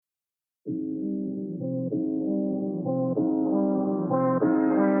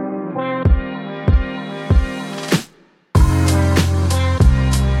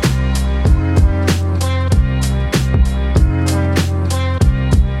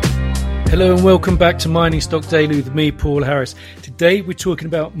Hello and welcome back to Mining Stock Daily with me, Paul Harris. Today we're talking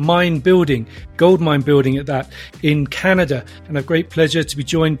about mine building, gold mine building at that, in Canada. And I have great pleasure to be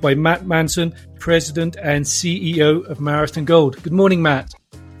joined by Matt Manson, President and CEO of Marathon Gold. Good morning, Matt.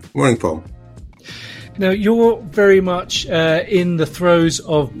 Morning, Paul. Now, you're very much in the throes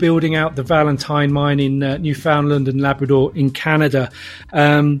of building out the Valentine mine in Newfoundland and Labrador in Canada.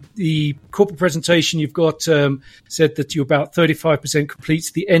 The corporate presentation you've got said that you're about 35% complete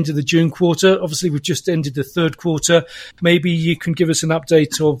to the end of the June quarter. Obviously, we've just ended the third quarter. Maybe you can give us an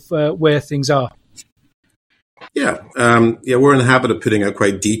update of where things are. Yeah, we're in the habit of putting out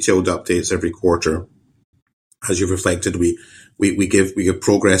quite detailed updates every quarter. As you've reflected, we give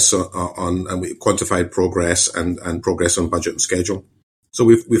progress on and we quantified progress and progress on budget and schedule. So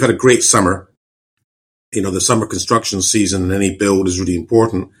we've had a great summer. You know, the summer construction season and any build is really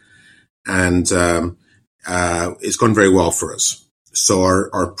important, and it's gone very well for us. So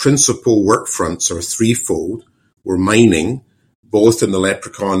our principal work fronts are threefold. We're mining both in the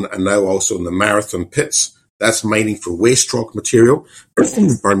Leprechaun and now also in the Marathon pits. That's mining for waste rock material.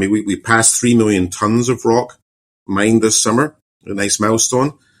 Pardon me. We passed 3 million tons of rock mined this summer, a nice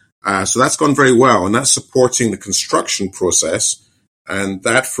milestone. So that's gone very well, and that's supporting the construction process. And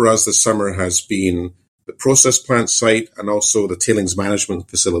that for us this summer has been the process plant site and also the tailings management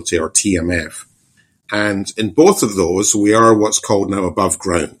facility, or TMF. And in both of those, we are what's called now above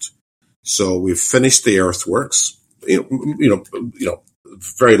ground. So we've finished the earthworks,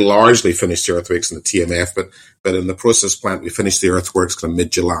 very largely finished the earthworks in the TMF, but in the process plant, we finished the earthworks kind of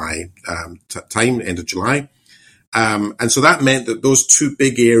mid-July time, end of July. And so that meant that those two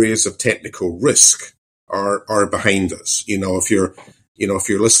big areas of technical risk are behind us. If your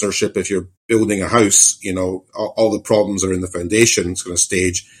listenership, if you're building a house, all the problems are in the foundation kind of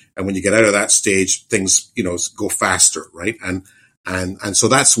stage. And when you get out of that stage, things, go faster, right? And so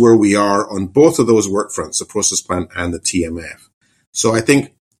that's where we are on both of those work fronts, the process plant and the TMF. So I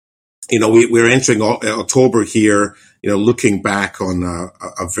think, we're entering October here, looking back on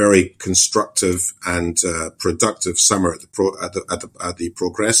a very constructive and productive summer at the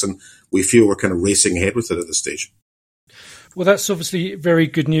progress, and we feel we're kind of racing ahead with it at this stage. Well, that's obviously very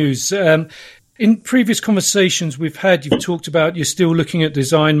good news. In previous conversations we've had, you've talked about you're still looking at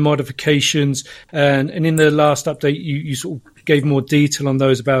design modifications, and in the last update, you sort of gave more detail on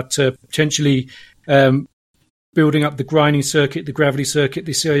those about potentially building up the grinding circuit, the gravity circuit,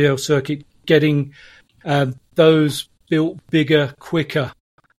 the CIL circuit, getting those built bigger, quicker.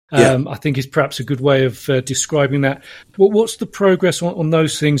 I think is perhaps a good way of describing that. What's the progress on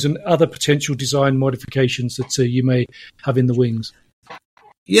those things and other potential design modifications that you may have in the wings?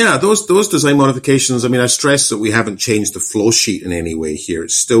 Yeah, those design modifications, I stress that we haven't changed the flow sheet in any way here.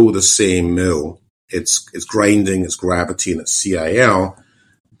 It's still the same mill. It's grinding, it's gravity, and it's CIL.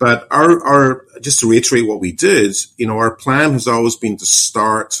 But our just to reiterate what we did, our plan has always been to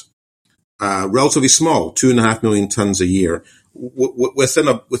start relatively small, 2.5 million tons a year, within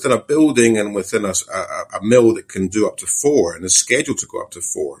a building and within a mill that can do up to 4 and is scheduled to go up to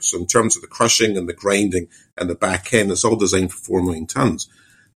 4. So in terms of the crushing and the grinding and the back end, it's all designed for 4 million tons.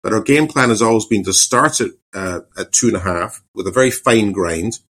 But our game plan has always been to start it at 2.5 with a very fine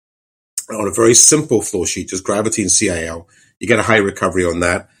grind on a very simple flow sheet, just gravity and CIL. You get a high recovery on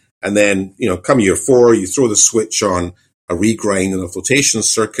that. And then, come year 4, you throw the switch on a regrind and a flotation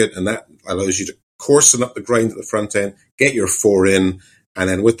circuit, and that allows you to coarsen up the grind at the front end, get your 4 in, and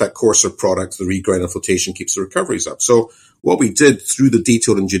then with that coarser product, the regrind and flotation keeps the recoveries up. So what we did through the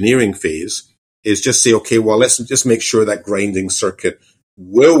detailed engineering phase is just say, okay, well, let's just make sure that grinding circuit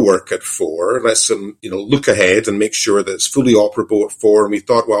will work at 4. Let's, look ahead and make sure that it's fully operable at 4. And we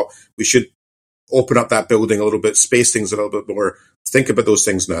thought, well, we should open up that building a little bit, space things a little bit more, think about those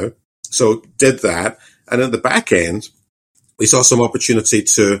things now. So did that. And at the back end, we saw some opportunity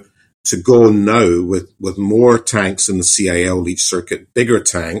to go now with more tanks in the CIL leach circuit, bigger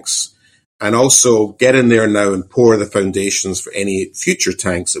tanks, and also get in there now and pour the foundations for any future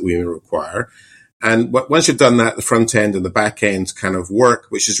tanks that we may require. And once you've done that, the front end and the back end kind of work,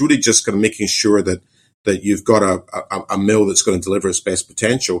 which is really just kind of making sure that you've got a mill that's going to deliver its best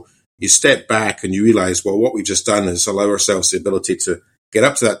potential. You step back and you realize, well, what we've just done is allow ourselves the ability to get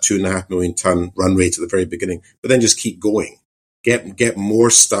up to that 2.5 million ton run rate at the very beginning, but then just keep going. Get more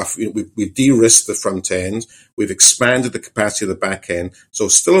stuff. We've de-risked the front end. We've expanded the capacity of the back end. So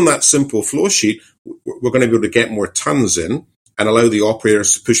still on that simple flow sheet, we're going to be able to get more tons in and allow the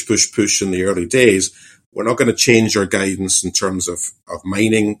operators to push in the early days. We're not going to change our guidance in terms of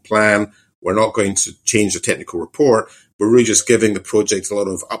mining plan. We're not going to change the technical report, We're really just giving the project a lot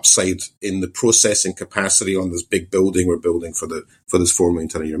of upside in the processing capacity on this big building we're building for this 4 million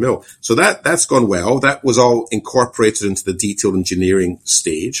ton a year mill. So that's gone well. That was all incorporated into the detailed engineering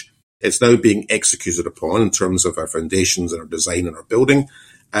stage. It's now being executed upon in terms of our foundations and our design and our building,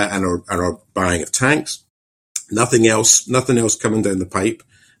 and our buying of tanks. Nothing else coming down the pipe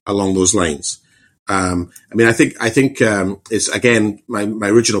along those lines. I think it's, again, my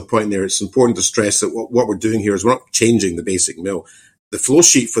original point there. It's important to stress that what we're doing here is we're not changing the basic mill. The flow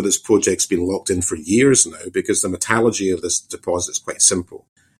sheet for this project's been locked in for years now because the metallurgy of this deposit is quite simple.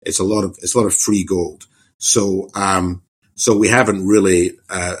 It's a lot of free gold. So we haven't really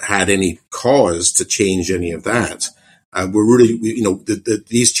had any cause to change any of that. We're really,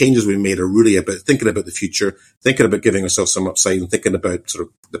 these changes we made are really about thinking about the future, thinking about giving ourselves some upside, and thinking about sort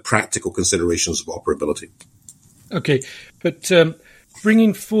of the practical considerations of operability. Okay, but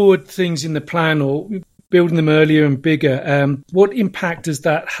bringing forward things in the plan or building them earlier and bigger, what impact does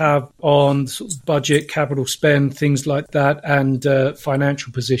that have on sort of budget, capital spend, things like that, and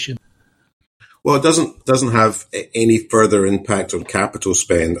financial position? Well, it doesn't have any further impact on capital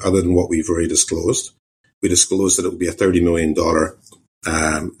spend other than what we've already disclosed. We disclosed that it would be a $30 million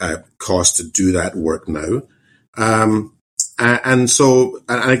cost to do that work now. And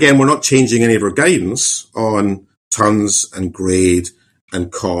again, we're not changing any of our guidance on tons and grade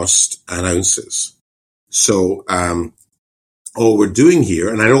and cost and ounces. So all we're doing here,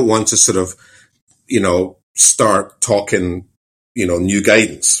 and I don't want to sort of, start talking, new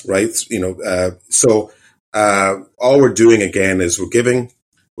guidance, right? All we're doing again is we're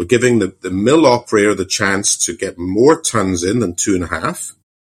giving the mill operator the chance to get more tons in than 2.5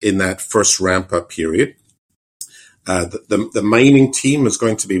 in that first ramp up period. The mining team is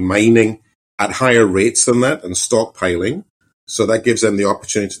going to be mining at higher rates than that and stockpiling. So that gives them the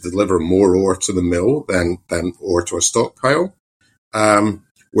opportunity to deliver more ore to the mill than ore to a stockpile.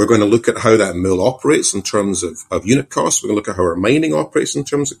 We're going to look at how that mill operates in terms of unit costs. We're going to look at how our mining operates in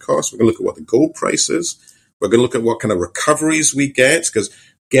terms of costs. We're going to look at what the gold price is. We're going to look at what kind of recoveries we get, because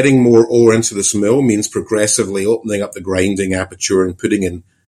getting more ore into this mill means progressively opening up the grinding aperture and putting in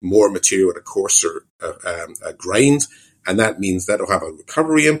more material at a coarser grind. And that means that'll have a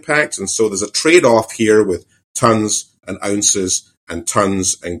recovery impact. And so there's a trade-off here with tons and ounces and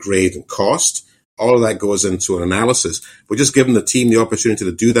tons and grade and cost. All of that goes into an analysis. We're just giving the team the opportunity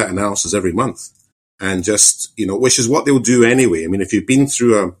to do that analysis every month. And just, which is what they'll do anyway. I mean, if you've been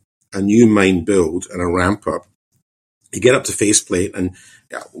through a new mine build and a ramp up, you get up to faceplate, and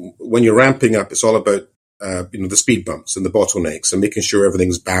when you're ramping up, it's all about the speed bumps and the bottlenecks and making sure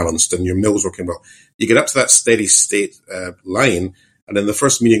everything's balanced and your mill's working well. You get up to that steady state line, and then the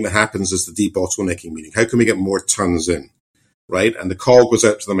first meeting that happens is the debottlenecking meeting. How can we get more tons in, right? And the call goes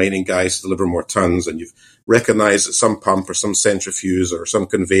out to the mining guys to deliver more tons, and you've recognized that some pump or some centrifuge or some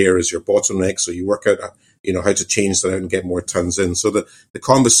conveyor is your bottleneck, so you work out how to change that out and get more tons in. So the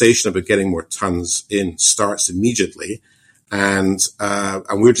conversation about getting more tons in starts immediately. And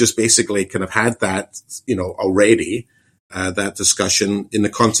we're just basically kind of had that, already, that discussion in the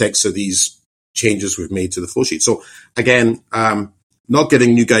context of these changes we've made to the flow sheet. So again, not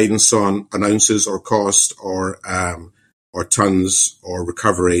getting new guidance on ounces or cost or tons or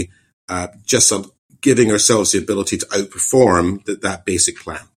recovery, just giving ourselves the ability to outperform that basic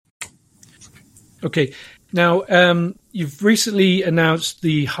plan. Okay. Now, you've recently announced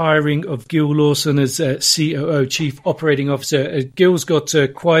the hiring of Gil Lawson as COO, Chief Operating Officer. Gil's got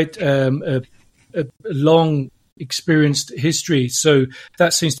quite a long, experienced history, so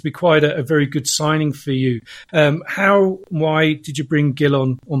that seems to be quite a very good signing for you. Why did you bring Gil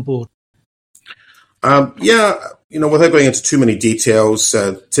on board? Without going into too many details,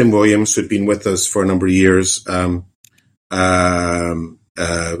 Tim Williams, who'd been with us for a number of years,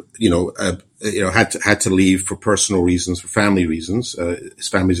 had to leave for personal reasons, for family reasons. His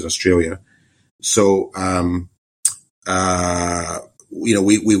family's in Australia. So,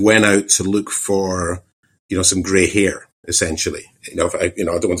 we went out to look for, some gray hair, essentially. I don't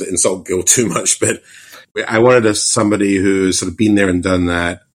want to insult Gil too much, but I wanted somebody who's sort of been there and done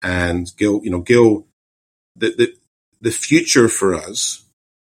that. And Gil, the future for us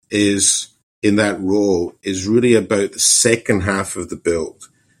is, in that role, is really about the second half of the build.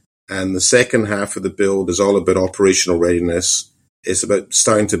 And the second half of the build is all about operational readiness. It's about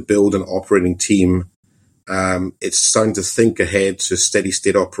starting to build an operating team. It's starting to think ahead to steady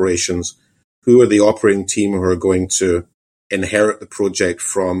state operations. Who are the operating team who are going to inherit the project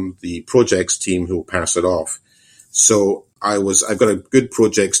from the projects team who will pass it off? So I've got a good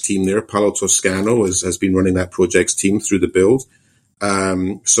projects team there. Paolo Toscano has been running that projects team through the build.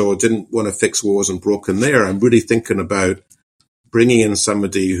 So I didn't want to fix what wasn't broken there. I'm really thinking about bringing in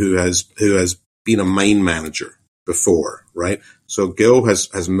somebody who has been a mine manager before, right? So Gil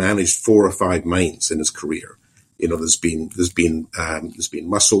has managed 4 or 5 mines in his career. There's been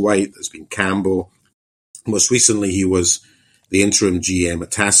Musselwhite, there's been Campbell. Most recently, he was the interim GM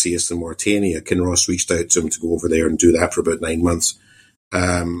at Tassius in Mauritania. Kinross reached out to him to go over there and do that for about 9 months.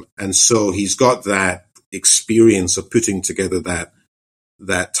 And so he's got that experience of putting together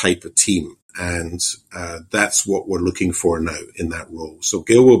that type of team. And that's what we're looking for now in that role. So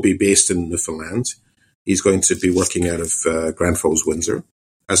Gil will be based in Newfoundland. He's going to be working out of Grand Falls, Windsor,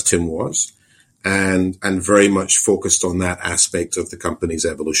 as Tim was, and very much focused on that aspect of the company's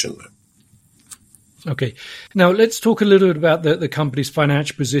evolution now. Okay. Now, let's talk a little bit about the company's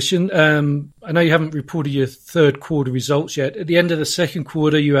financial position. I know you haven't reported your third quarter results yet. At the end of the second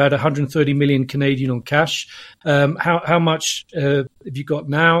quarter, you had 130 million Canadian on cash. How much have you got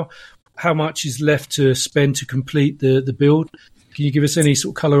now? How much is left to spend to complete the build? Can you give us any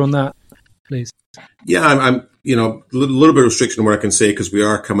sort of color on that, please? Yeah, I'm a little bit of restriction on what I can say because we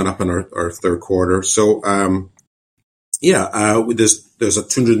are coming up on our third quarter. So, there's a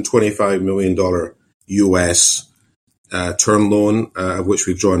 $225 million US term loan, of which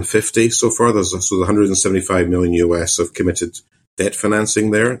we've drawn 50 so far. There's 175 million US of committed debt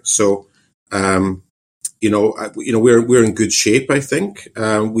financing there. So, we're in good shape, I think.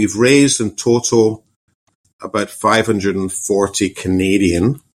 We've raised in total about 540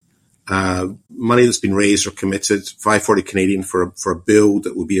 Canadian. Money that's been raised or committed, 540 Canadian for a build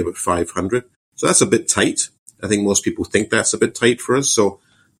that will be about 500. So that's a bit tight. I think most people think that's a bit tight for us. So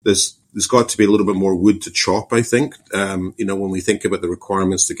there's got to be a little bit more wood to chop, I think. When we think about the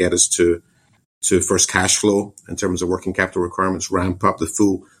requirements to get us to first cash flow in terms of working capital requirements, ramp up the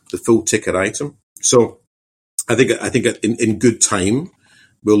full ticket item. So I think in good time,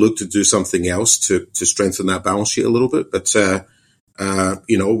 we'll look to do something else to strengthen that balance sheet a little bit. But,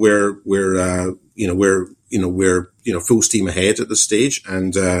 we're full steam ahead at this stage,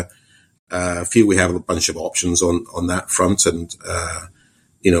 and feel we have a bunch of options on that front, and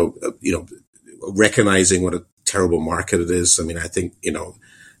recognizing what a terrible market it is. I mean, I think the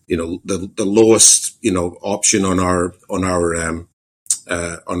lowest option on our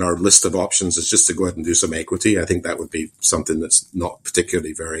list of options is just to go ahead and do some equity. I think that would be something that's not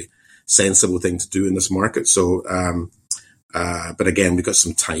particularly very sensible thing to do in this market. So. But again, we've got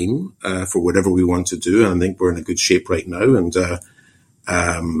some time for whatever we want to do, and I think we're in a good shape right now.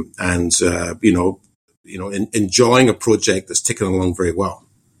 Enjoying a project that's ticking along very well.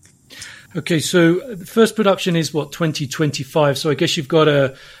 Okay, so the first production is 2025. So I guess you've got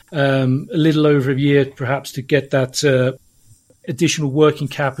a little over a year, perhaps, to get that additional working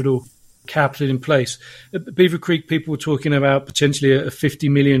capital in place. At Beaver Creek, people were talking about potentially a 50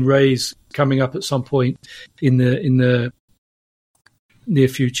 million raise coming up at some point in the near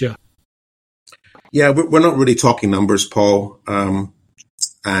future. Yeah, we're not really talking numbers, Paul, and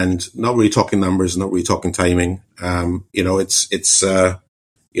not really talking numbers, not really talking timing. We're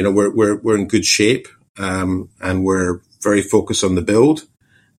in good shape, and we're very focused on the build,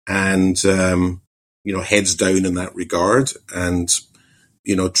 and heads down in that regard, and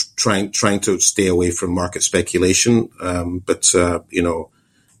trying to stay away from market speculation. But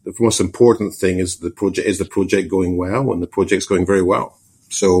the most important thing is the project going well, and the project's going very well.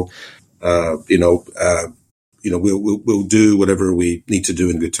 So, we'll do whatever we need to do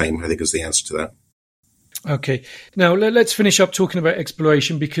in good time, I think, is the answer to that. Okay. Now let's finish up talking about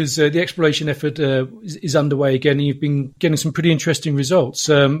exploration, because the exploration effort is underway again, and you've been getting some pretty interesting results.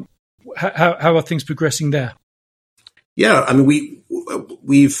 How are things progressing there? Yeah, I mean,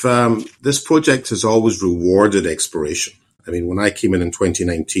 we've this project has always rewarded exploration. I mean, when I came in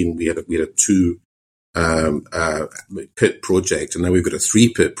 2019, we had a 2 pit project, and now we've got a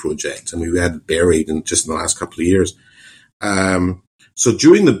 3 pit project, and we've had buried in the last couple of years. So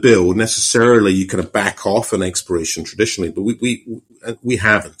during the build, necessarily you kind of back off on exploration traditionally, but we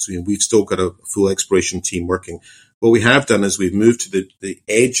haven't. I mean, we've still got a full exploration team working. What we have done is we've moved to the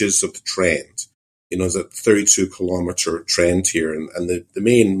edges of the trend. There's a 32-kilometer trend here, and the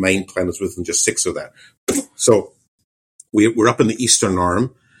main mine plan is within just 6 of that. So we're up in the eastern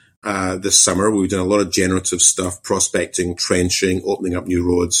arm this summer. We've done a lot of generative stuff, prospecting, trenching, opening up new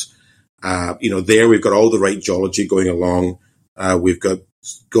roads. There we've got all the right geology going along. We've got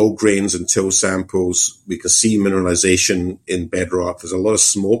gold grains and till samples. We can see mineralization in bedrock. There's a lot of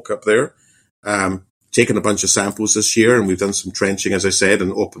smoke up there. Taken a bunch of samples this year, and we've done some trenching, as I said,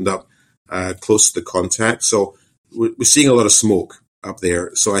 and opened up close to the contact. So we're seeing a lot of smoke up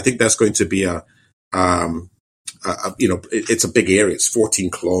there. So I think that's going to be a it's a big area. It's 14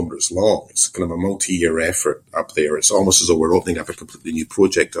 kilometers long. It's kind of a multi-year effort up there. It's almost as though we're opening up a completely new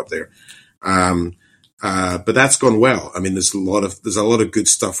project up there. But that's gone well. I mean, there's a lot of good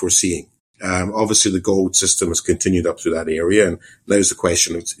stuff we're seeing. Obviously the gold system has continued up through that area, and now's the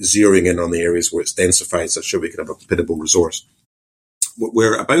question of zeroing in on the areas where it's densified such that we can have a pitable resource.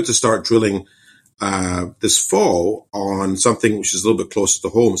 We're about to start drilling this fall on something which is a little bit closer to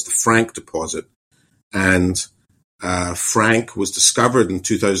home. It's the Frank deposit. And Frank was discovered in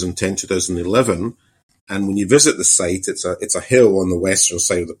 2010, 2011. And when you visit the site, it's a hill on the western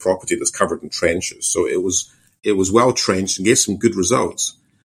side of the property that's covered in trenches. So it was well trenched and gave some good results.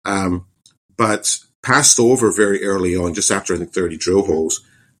 But passed over very early on, just after I think 30 drill holes,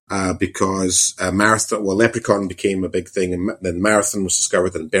 because Leprechaun became a big thing, and then Marathon was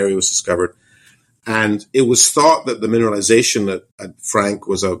discovered, and Berry was discovered. And it was thought that the mineralization at Frank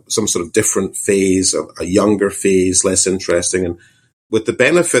was some sort of different phase, a younger phase, less interesting. And with the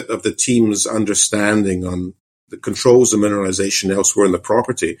benefit of the team's understanding on the controls of mineralization elsewhere in the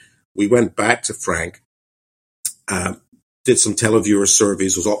property, we went back to Frank, did some televiewer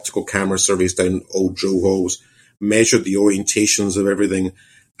surveys, those optical camera surveys down old drill holes, measured the orientations of everything,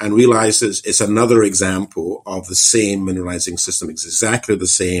 and realized it's another example of the same mineralizing system. It's exactly the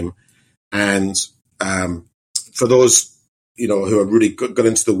same. And for those, who have really got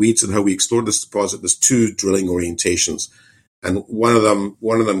into the weeds and how we explored this deposit, there's two drilling orientations. And one of them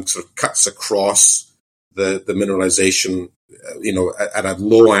sort of cuts across the mineralization, at a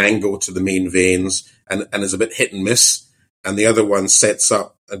low angle to the main veins and is a bit hit and miss. And the other one sets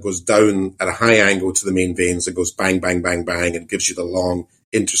up and goes down at a high angle to the main veins and goes bang, bang, bang, bang, and gives you the long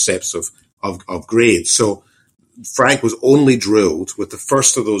intercepts of grade. So Frank was only drilled with the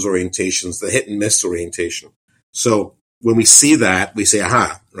first of those orientations, the hit and miss orientation. So when we see that, we say,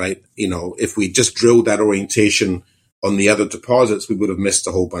 aha, right? If we just drilled that orientation on the other deposits, we would have missed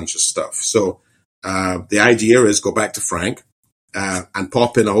a whole bunch of stuff. So the idea is go back to Frank and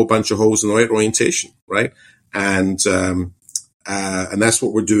pop in a whole bunch of holes in the right orientation, right? And that's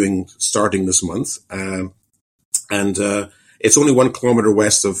what we're doing starting this month. It's only 1 kilometer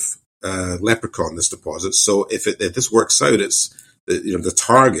west of Leprechaun, this deposit. So if this works out, it's the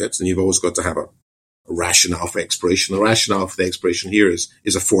target, and you've always got to have a rationale for exploration. The rationale for the exploration here is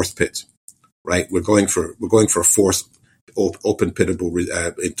a fourth pit, right? We're going for a fourth open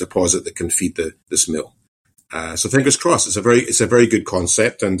pitable deposit that can feed this mill. So fingers crossed. It's a very good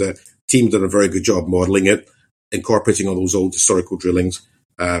concept, and the team did a very good job modeling it, incorporating all those old historical drillings,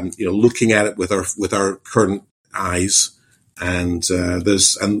 looking at it with our current eyes. And we're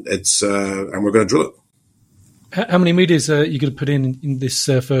going to drill it. How many meters are you going to put in this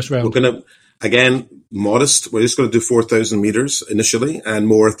first round? We're going to, again, modest. We're just going to do 4,000 meters initially, and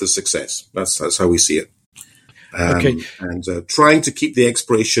more if there's success. That's how we see it. Okay. And trying to keep the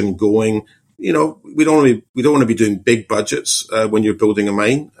exploration going. We don't want to be doing big budgets when you're building a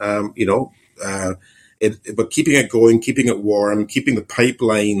mine. But keeping it going, keeping it warm, keeping the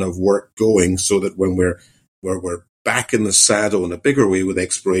pipeline of work going, so that when we're back in the saddle in a bigger way with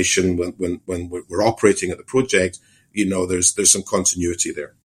exploration, when we're operating at the project, there's some continuity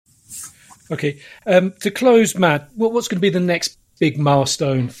there. Okay. To close, Matt, what's going to be the next big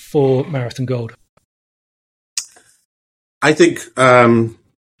milestone for Marathon Gold? I think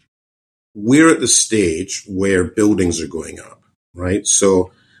we're at the stage where buildings are going up, right?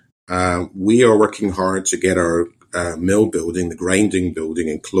 So we are working hard to get our mill building, the grinding building,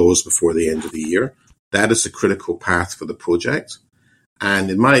 enclosed before the end of the year. That is the critical path for the project. And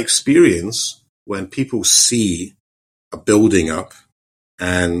in my experience, when people see a building up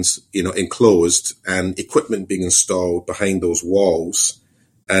and, enclosed and equipment being installed behind those walls,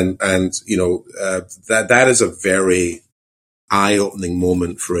 that is a very eye-opening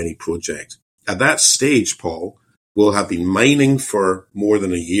moment for any project. At that stage, Paul, we'll have been mining for more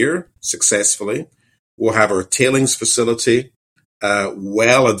than a year successfully. We'll have our tailings facility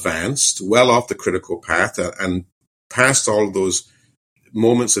well advanced, well off the critical path, and past all of those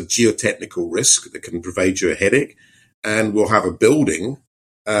moments of geotechnical risk that can provide you a headache. And we'll have a building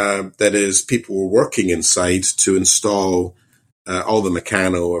that is people are working inside to install all the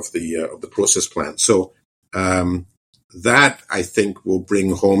mechano of the process plant. So that, I think, will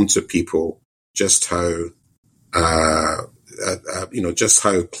bring home to people just how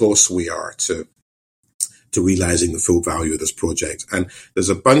close we are to realizing the full value of this project. And there's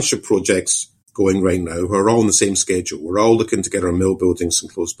a bunch of projects going right now who are all on the same schedule. We're all looking to get our mill buildings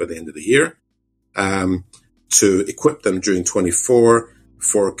enclosed by the end of the year, to equip them during 24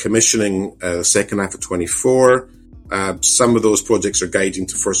 for commissioning second half of 24, Some of those projects are guiding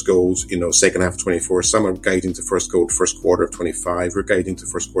to first gold, second half of 24. Some are guiding to first gold first quarter of 25. We're guiding to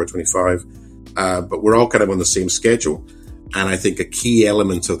first quarter of 25. But we're all kind of on the same schedule. And I think a key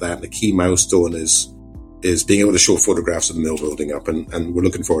element of that, and a key milestone is being able to show photographs of the mill building up. And we're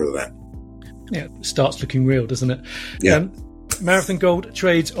looking forward to that. Yeah, it starts looking real, doesn't it? Yeah. Marathon Gold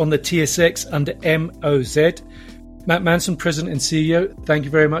trades on the TSX under MOZ. Matt Manson, President and CEO, thank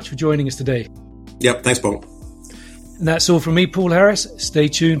you very much for joining us today. Yep, thanks, Paul. And that's all from me, Paul Harris. Stay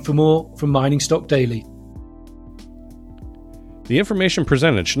tuned for more from Mining Stock Daily. The information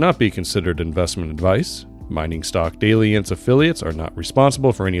presented should not be considered investment advice. Mining Stock Daily and its affiliates are not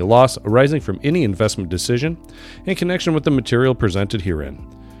responsible for any loss arising from any investment decision in connection with the material presented herein.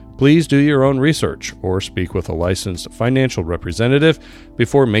 Please do your own research or speak with a licensed financial representative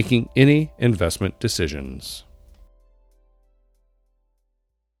before making any investment decisions.